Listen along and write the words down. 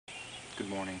Good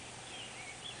morning.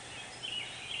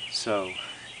 So,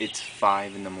 it's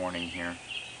 5 in the morning here,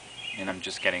 and I'm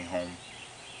just getting home.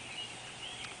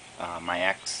 My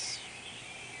ex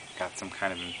got some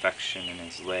kind of infection in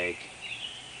his leg,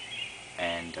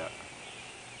 and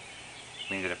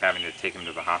we ended up having to take him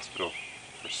to the hospital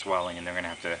for swelling, and they're going to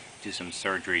have to do some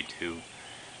surgery to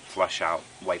flush out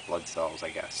white blood cells, I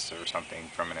guess, or something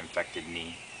from an infected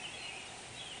knee.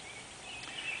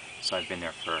 So I've been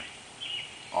there for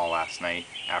all last night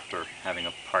after having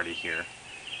a party here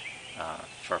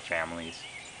for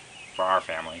our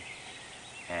family,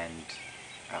 and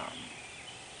um,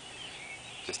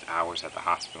 just hours at the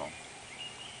hospital.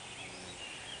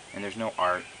 And there's no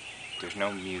art, there's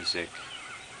no music,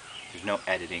 there's no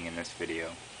editing in this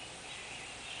video.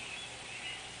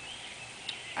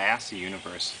 I asked the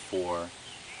universe for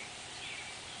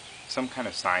some kind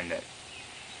of sign that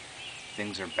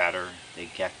things are better, they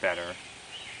get better.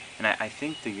 And I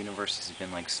think the universe has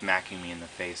been like smacking me in the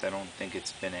face. I don't think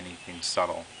it's been anything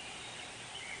subtle.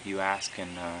 You ask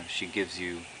and she gives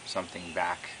you something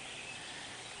back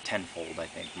tenfold, I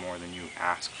think, more than you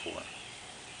ask for.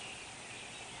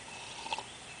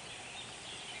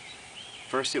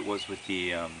 First it was with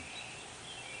the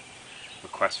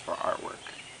request for artwork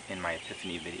in my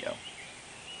Epiphany video.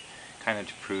 Kind of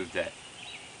to prove that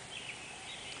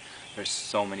there's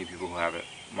so many people who have it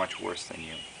much worse than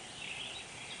you.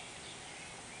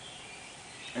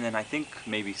 And then I think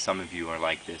maybe some of you are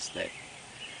like this, that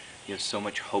you have so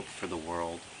much hope for the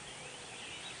world,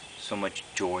 so much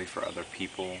joy for other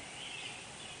people,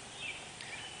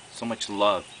 so much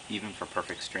love, even for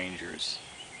perfect strangers,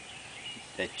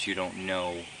 that you don't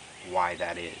know why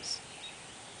that is,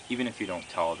 even if you don't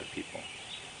tell other people.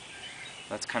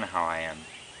 That's kind of how I am.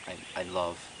 I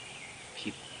love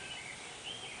people.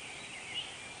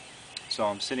 So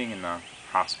I'm sitting in the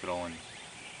hospital, and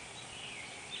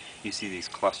you see these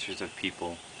clusters of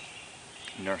people,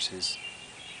 nurses,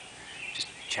 just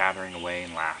chattering away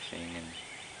and laughing, and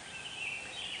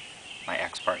my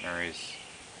ex-partner is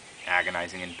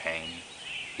agonizing in pain.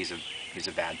 He's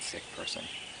a bad, sick person.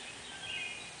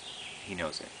 He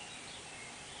knows it.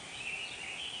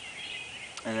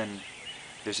 And then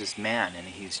there's this man, and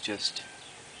he's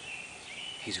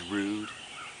rude,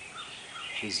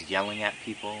 he's yelling at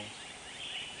people,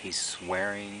 he's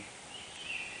swearing,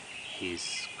 he's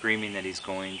screaming that he's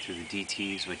going through the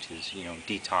DTs, which is,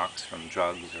 detox from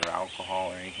drugs or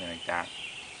alcohol or anything like that.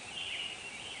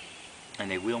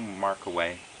 And they wheel Mark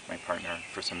away, my partner,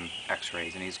 for some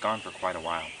x-rays, and he's gone for quite a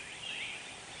while.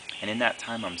 And in that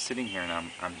time I'm sitting here and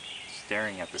I'm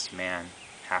staring at this man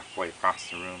halfway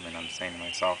across the room, and I'm saying to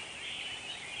myself,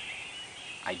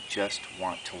 I just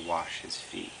want to wash his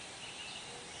feet.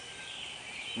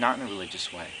 Not in a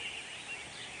religious way,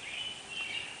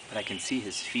 but I can see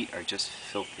his feet are just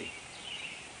filthy.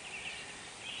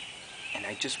 And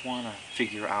I just want to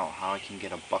figure out how I can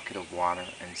get a bucket of water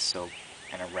and soap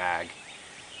and a rag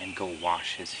and go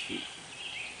wash his feet.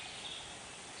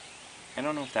 I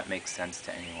don't know if that makes sense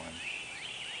to anyone,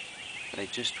 but I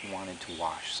just wanted to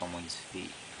wash someone's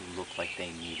feet who looked like they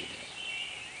needed it,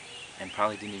 and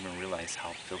probably didn't even realize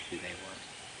how filthy they were.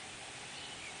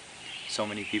 So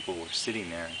many people were sitting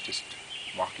there, just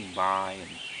walking by and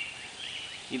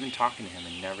even talking to him,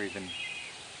 and never even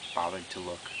bothered to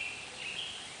look.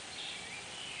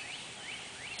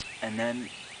 And then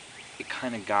it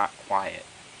kind of got quiet.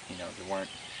 There weren't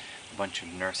a bunch of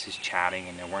nurses chatting,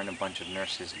 and there weren't a bunch of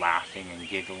nurses laughing and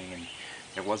giggling, and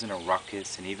there wasn't a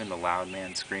ruckus, and even the loud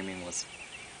man screaming was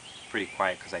pretty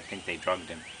quiet because I think they drugged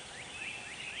him.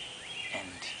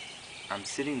 And I'm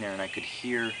sitting there and I could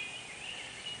hear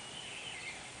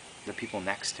the people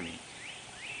next to me.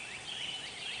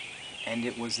 And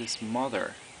it was this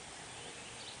mother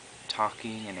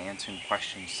talking and answering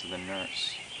questions to the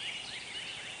nurse.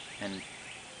 And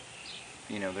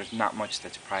there's not much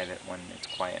that's private when it's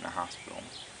quiet in a hospital.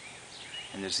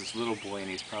 And there's this little boy, and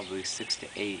he's probably 6 to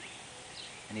 8,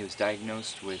 and he was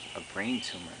diagnosed with a brain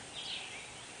tumor.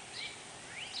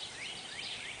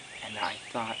 And I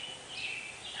thought,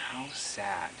 how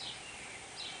sad.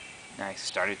 And I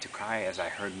started to cry as I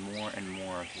heard more and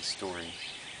more of his story,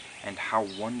 and how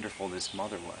wonderful this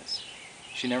mother was.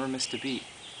 She never missed a beat.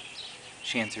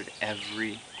 She answered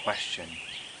every question,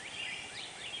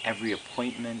 every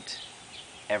appointment,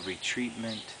 every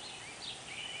treatment,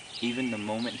 even the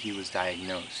moment he was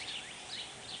diagnosed.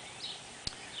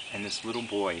 And this little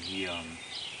boy,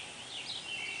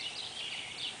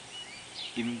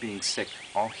 even being sick,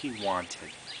 all he wanted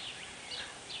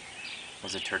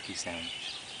was a turkey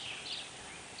sandwich.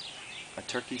 A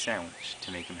turkey sandwich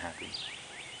to make him happy.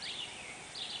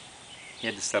 He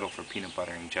had to settle for peanut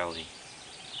butter and jelly.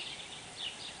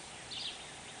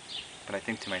 but I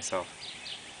think to myself,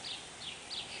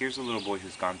 here's a little boy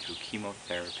who's gone through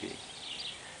chemotherapy,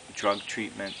 drug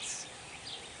treatments,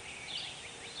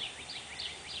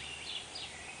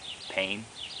 pain,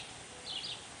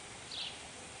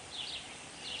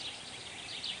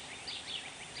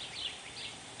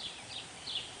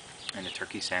 and a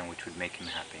turkey sandwich would make him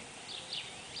happy.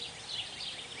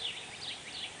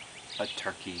 A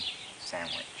turkey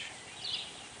sandwich.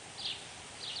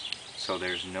 So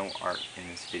there's no art in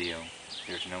this video,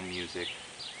 there's no music,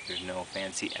 there's no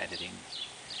fancy editing.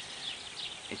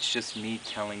 It's just me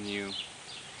telling you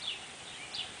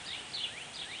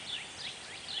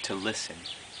to listen.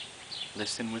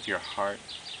 Listen with your heart,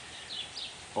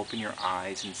 open your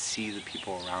eyes and see the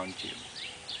people around you.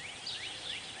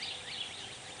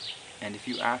 And if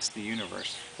you ask the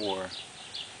universe for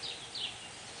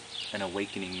an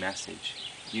awakening message,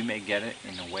 you may get it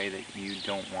in a way that you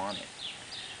don't want it.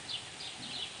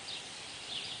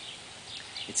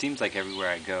 It seems like everywhere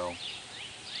I go,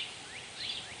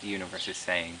 the universe is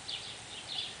saying,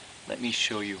 let me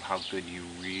show you how good you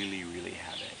really, really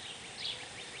have it.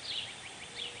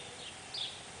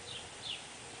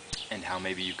 And how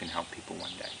maybe you can help people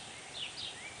one day.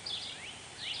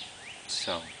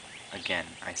 So, again,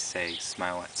 I say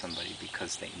smile at somebody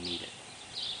because they need it.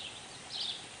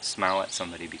 Smile at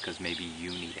somebody because maybe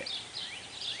you need it.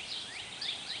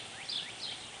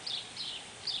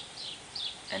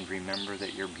 And remember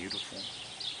that you're beautiful.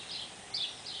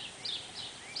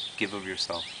 Give of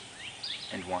yourself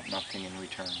and want nothing in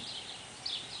return.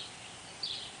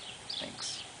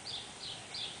 Thanks,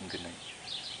 and good night.